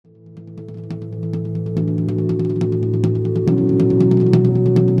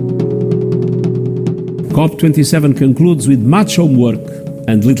COP27 concludes with much homework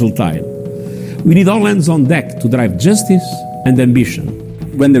and little time. We need all hands on deck to drive justice and ambition.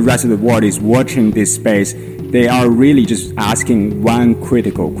 When the rest of the world is watching this space, they are really just asking one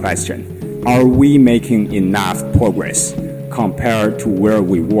critical question. Are we making enough progress compared to where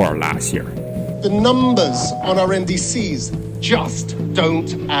we were last year? The numbers on our NDCs just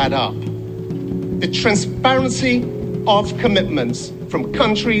don't add up. The transparency of commitments from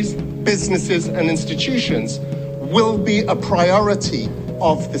countries, businesses, and institutions will be a priority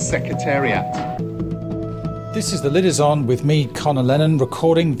of the Secretariat. This is The Lid Is On with me, Connor Lennon,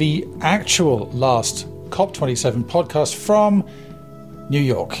 recording the actual last COP27 podcast from New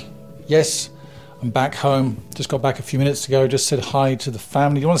York. Yes, I'm back home. Just got back a few minutes ago. Just said hi to the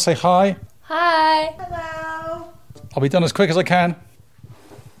family. You want to say hi? Hi. Hello. I'll be done as quick as I can.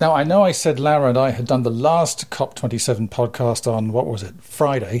 Now, I know I said Lara and I had done the last COP27 podcast on,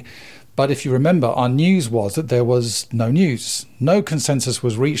 Friday. But if you remember, our news was that there was no news. No consensus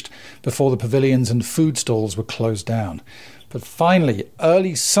was reached before the pavilions and food stalls were closed down. But finally,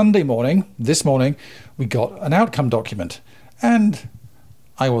 early Sunday morning, this morning, we got an outcome document. And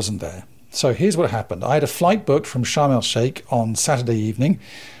I wasn't there. So here's what happened. I had a flight booked from Sharm el-Sheikh on Saturday evening.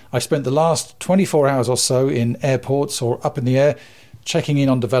 I spent the last 24 hours or so in airports or up in the air, checking in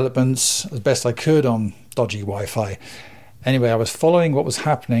on developments as best I could on dodgy Wi-Fi. Anyway, I was following what was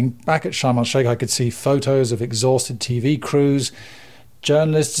happening. Back at Sharm el-Sheikh, I could see photos of exhausted TV crews,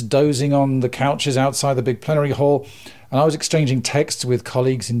 journalists dozing on the couches outside the big plenary hall, and I was exchanging texts with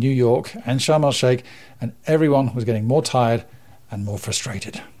colleagues in New York and Sharm el-Sheikh, and everyone was getting more tired and more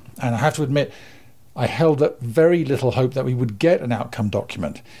frustrated. And I have to admit, I held up very little hope that we would get an outcome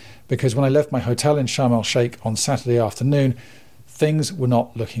document, because when I left my hotel in Sharm el-Sheikh on Saturday afternoon, things were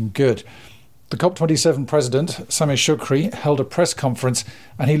not looking good. The COP27 president, Sameh Shoukry, held a press conference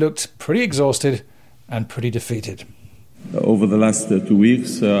and he looked pretty exhausted and pretty defeated. Over the last 2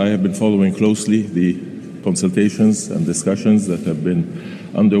 weeks, I have been following closely the consultations and discussions that have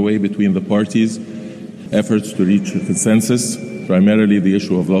been underway between the parties, efforts to reach a consensus, primarily the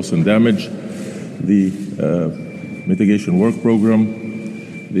issue of loss and damage, the mitigation work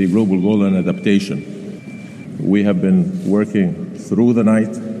program, the global goal and adaptation. We have been working through the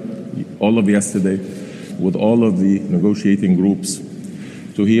night, all of yesterday, with all of the negotiating groups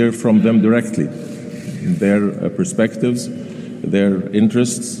to hear from them directly their perspectives, their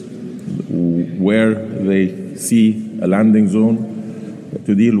interests, where they see a landing zone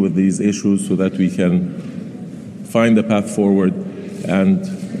to deal with these issues so that we can find a path forward and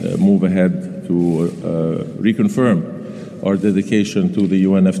move ahead to reconfirm our dedication to the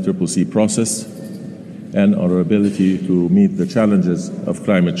UNFCCC process and our ability to meet the challenges of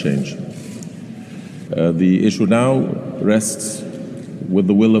climate change. The issue now rests with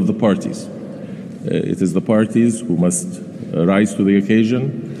the will of the parties. It is the parties who must rise to the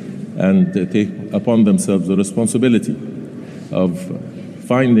occasion and take upon themselves the responsibility of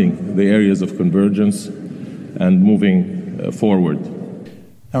finding the areas of convergence and moving forward.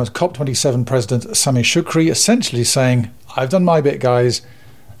 Now, as COP27 President Sameh Shoukry essentially saying, I've done my bit, guys,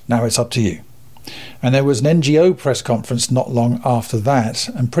 now it's up to you. And there was an NGO press conference not long after that,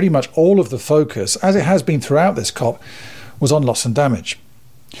 and pretty much all of the focus, as it has been throughout this COP, was on loss and damage.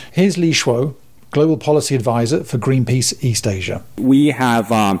 Here's Li Shuo, Global Policy Advisor for Greenpeace East Asia. We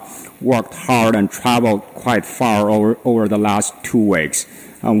have worked hard and traveled quite far over the last 2 weeks.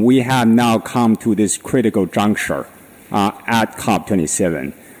 We have now come to this critical juncture at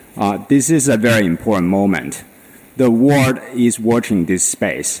COP27. This is a very important moment. The world is watching this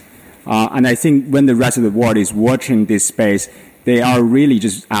space. And I think when the rest of the world is watching this space, they are really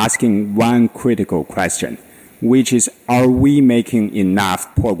just asking one critical question, which is, are we making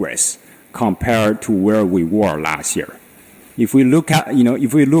enough progress compared to where we were last year? If we look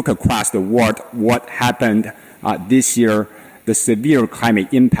across the world, what happened this year, the severe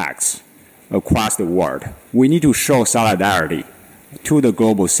climate impacts across the world, we need to show solidarity to the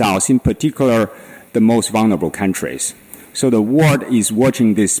global south, in particular, the most vulnerable countries. So the world is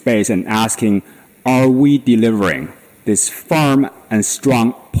watching this space and asking, are we delivering this firm and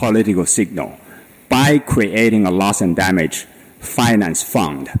strong political signal by creating a loss and damage finance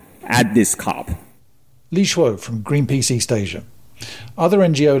fund at this COP? Li Shuo from Greenpeace East Asia. Other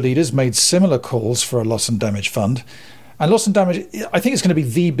NGO leaders made similar calls for a loss and damage fund. And loss and damage, I think it's going to be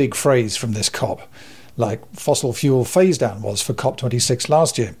the big phrase from this COP, like fossil fuel phase down was for COP26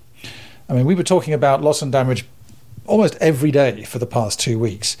 last year. I mean, we were talking about loss and damage almost every day for the past 2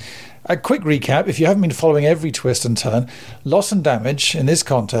 weeks. A quick recap, if you haven't been following every twist and turn, loss and damage in this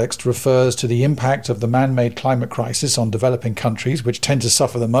context refers to the impact of the man-made climate crisis on developing countries, which tend to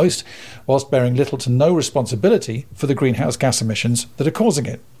suffer the most, whilst bearing little to no responsibility for the greenhouse gas emissions that are causing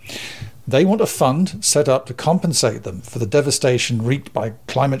it. They want a fund set up to compensate them for the devastation wreaked by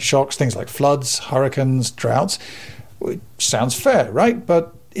climate shocks, things like floods, hurricanes, droughts. It sounds fair, right?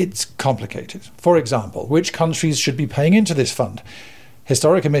 But it's complicated. For example, which countries should be paying into this fund?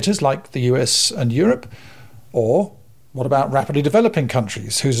 Historic emitters like the US and Europe? Or what about rapidly developing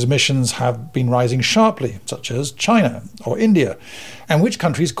countries whose emissions have been rising sharply, such as China or India? And which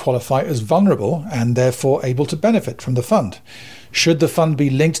countries qualify as vulnerable and therefore able to benefit from the fund? Should the fund be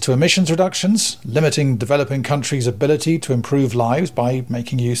linked to emissions reductions, limiting developing countries' ability to improve lives by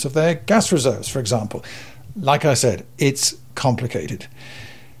making use of their gas reserves, for example? Like I said, it's complicated.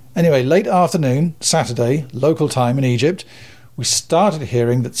 Anyway, late afternoon, Saturday, local time in Egypt, we started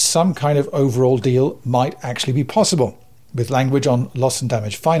hearing that some kind of overall deal might actually be possible, with language on loss and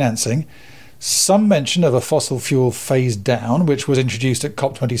damage financing, some mention of a fossil fuel phase down, which was introduced at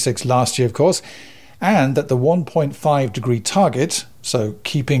COP26 last year, of course, and that the 1.5 degree target, so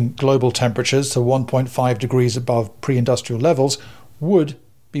keeping global temperatures to 1.5 degrees above pre-industrial levels, would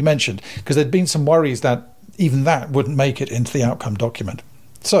be mentioned, because there'd been some worries that even that wouldn't make it into the outcome document.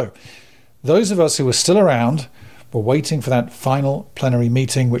 So, those of us who were still around were waiting for that final plenary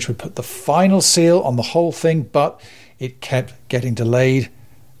meeting, which would put the final seal on the whole thing, but it kept getting delayed,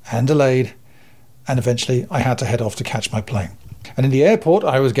 and eventually I had to head off to catch my plane. And in the airport,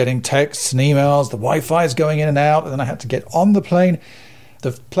 I was getting texts and emails, the Wi-Fi is going in and out, and then I had to get on the plane.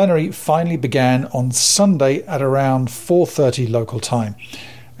 The plenary finally began on Sunday at around 4:30 local time.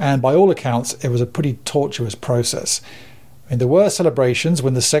 And by all accounts, it was a pretty tortuous process. I mean, there were celebrations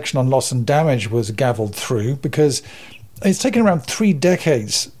when the section on loss and damage was gavelled through, because it's taken around 3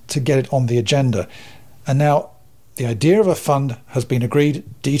 decades to get it on the agenda. And now the idea of a fund has been agreed,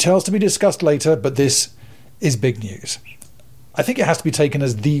 details to be discussed later, but this is big news. I think it has to be taken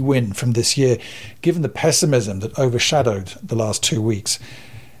as the win from this year, given the pessimism that overshadowed the last 2 weeks.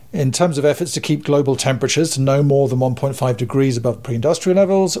 In terms of efforts to keep global temperatures to no more than 1.5 degrees above pre-industrial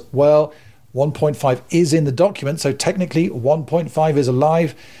levels, well, 1.5 is in the document, so technically 1.5 is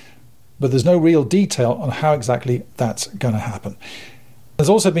alive, but there's no real detail on how exactly that's going to happen. There's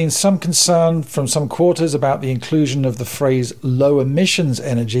also been some concern from some quarters about the inclusion of the phrase low emissions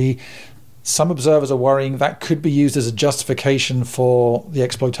energy. Some observers are worrying that could be used as a justification for the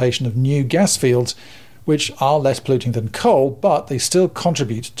exploitation of new gas fields, which are less polluting than coal, but they still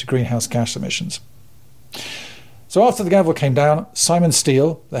contribute to greenhouse gas emissions. So after the gavel came down, Simon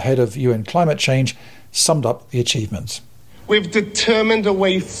Steele, the head of UN Climate Change, summed up the achievements. We've determined a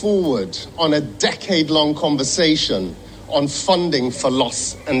way forward on a decade-long conversation on funding for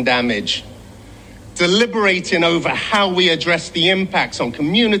loss and damage, deliberating over how we address the impacts on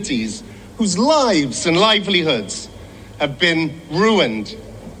communities whose lives and livelihoods have been ruined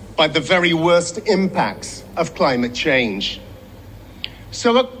by the very worst impacts of climate change.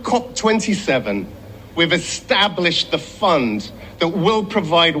 So at COP27, we've established the fund that will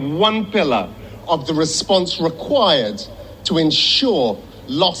provide one pillar of the response required to ensure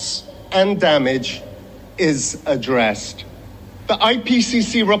loss and damage is addressed. The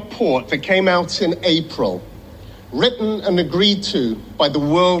IPCC report that came out in April, written and agreed to by the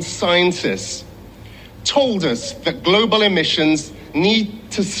world scientists, told us that global emissions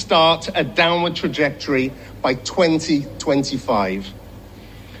need to start a downward trajectory by 2025.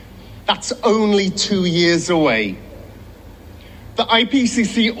 That's only 2 years away. The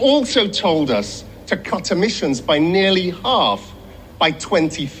IPCC also told us to cut emissions by nearly half by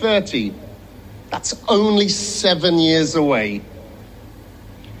 2030. That's only 7 years away.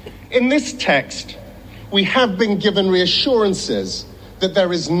 In this text, we have been given reassurances that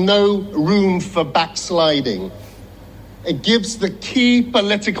there is no room for backsliding. It gives the key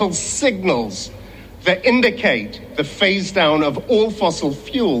political signals that indicate the phase down of all fossil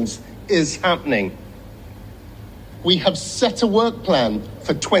fuels is happening. We have set a work plan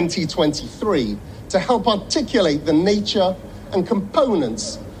for 2023 to help articulate the nature and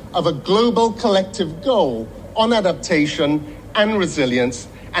components of a global collective goal on adaptation and resilience,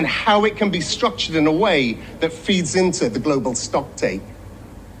 and how it can be structured in a way that feeds into the global stocktake.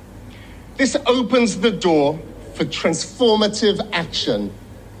 This opens the door for transformative action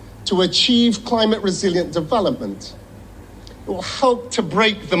to achieve climate resilient development. It will help to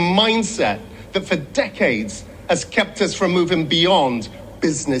break the mindset that for decades has kept us from moving beyond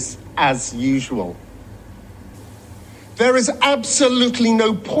business as usual. There is absolutely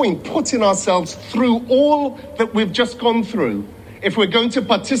no point putting ourselves through all that we've just gone through if we're going to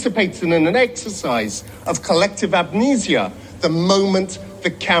participate in an exercise of collective amnesia the moment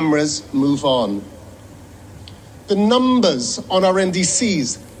the cameras move on. The numbers on our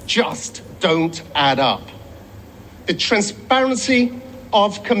NDCs just don't add up. The transparency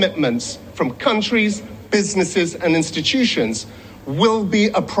of commitments from countries, businesses, and institutions will be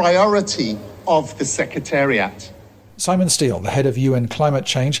a priority of the Secretariat. Simon Steele, the head of UN Climate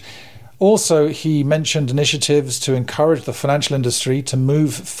Change. Also, he mentioned initiatives to encourage the financial industry to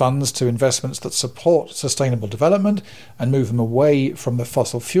move funds to investments that support sustainable development and move them away from the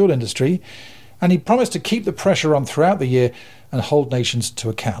fossil fuel industry. And he promised to keep the pressure on throughout the year and hold nations to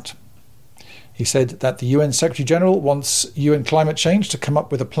account. He said that the UN Secretary-General wants UN climate change to come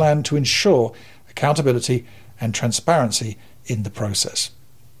up with a plan to ensure accountability and transparency in the process.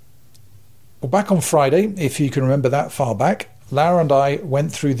 Well, back on Friday, if you can remember that far back, Lara and I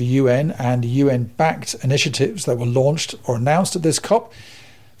went through the UN and UN-backed initiatives that were launched or announced at this COP.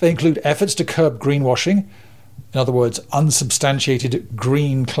 They include efforts to curb greenwashing, in other words, unsubstantiated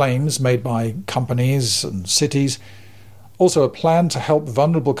green claims made by companies and cities. Also a plan to help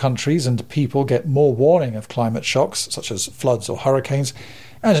vulnerable countries and people get more warning of climate shocks, such as floods or hurricanes,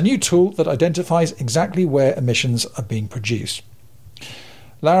 and a new tool that identifies exactly where emissions are being produced.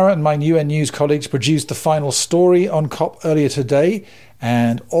 Lara and my UN News colleagues produced the final story on COP earlier today,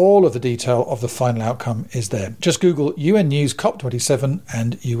 and all of the detail of the final outcome is there. Just Google UN News COP27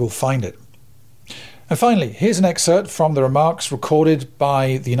 and you will find it. And finally, here's an excerpt from the remarks recorded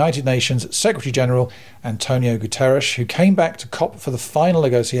by the United Nations Secretary-General Antonio Guterres, who came back to COP for the final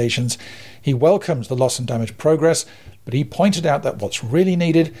negotiations. He welcomes the loss and damage progress, but he pointed out that what's really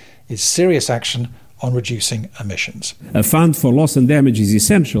needed is serious action on reducing emissions. A fund for loss and damage is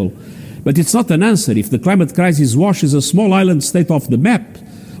essential, but it's not an answer if the climate crisis washes a small island state off the map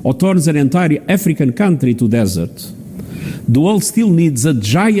or turns an entire African country to desert. The world still needs a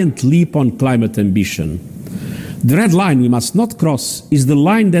giant leap on climate ambition. The red line we must not cross is the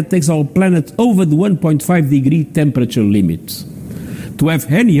line that takes our planet over the 1.5 degree temperature limit. To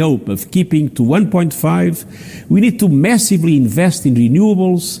have any hope of keeping to 1.5, we need to massively invest in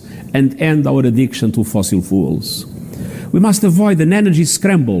renewables and end our addiction to fossil fuels. We must avoid an energy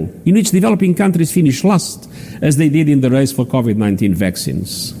scramble in which developing countries finish last, as they did in the race for COVID-19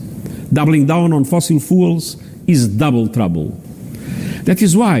 vaccines. Doubling down on fossil fuels is double trouble. That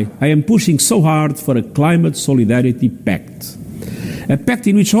is why I am pushing so hard for a climate solidarity pact. A pact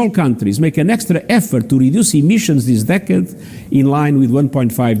in which all countries make an extra effort to reduce emissions this decade in line with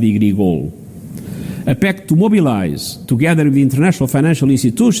 1.5 degree goal. A pact to mobilize, together with the international financial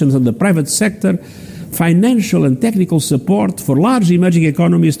institutions and the private sector, financial and technical support for large emerging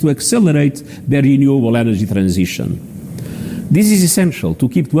economies to accelerate their renewable energy transition. This is essential to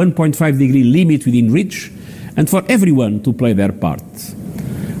keep the 1.5 degree limit within reach and for everyone to play their part.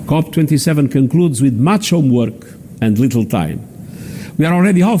 COP27 concludes with much homework and little time. We are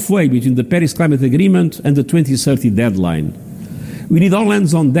already halfway between the Paris Climate Agreement and the 2030 deadline. We need all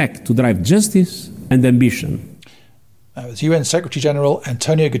hands on deck to drive justice and ambition. That was UN Secretary-General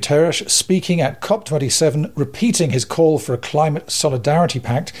Antonio Guterres speaking at COP27, repeating his call for a climate solidarity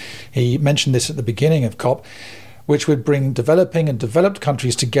pact. He mentioned this at the beginning of COP, which would bring developing and developed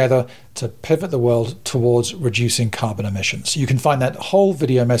countries together to pivot the world towards reducing carbon emissions. You can find that whole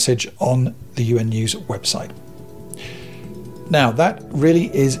video message on the UN News website. Now, that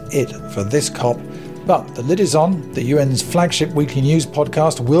really is it for this COP. But the lid is on. The UN's flagship weekly news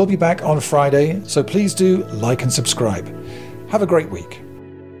podcast will be back on Friday, so please do like and subscribe. Have a great week.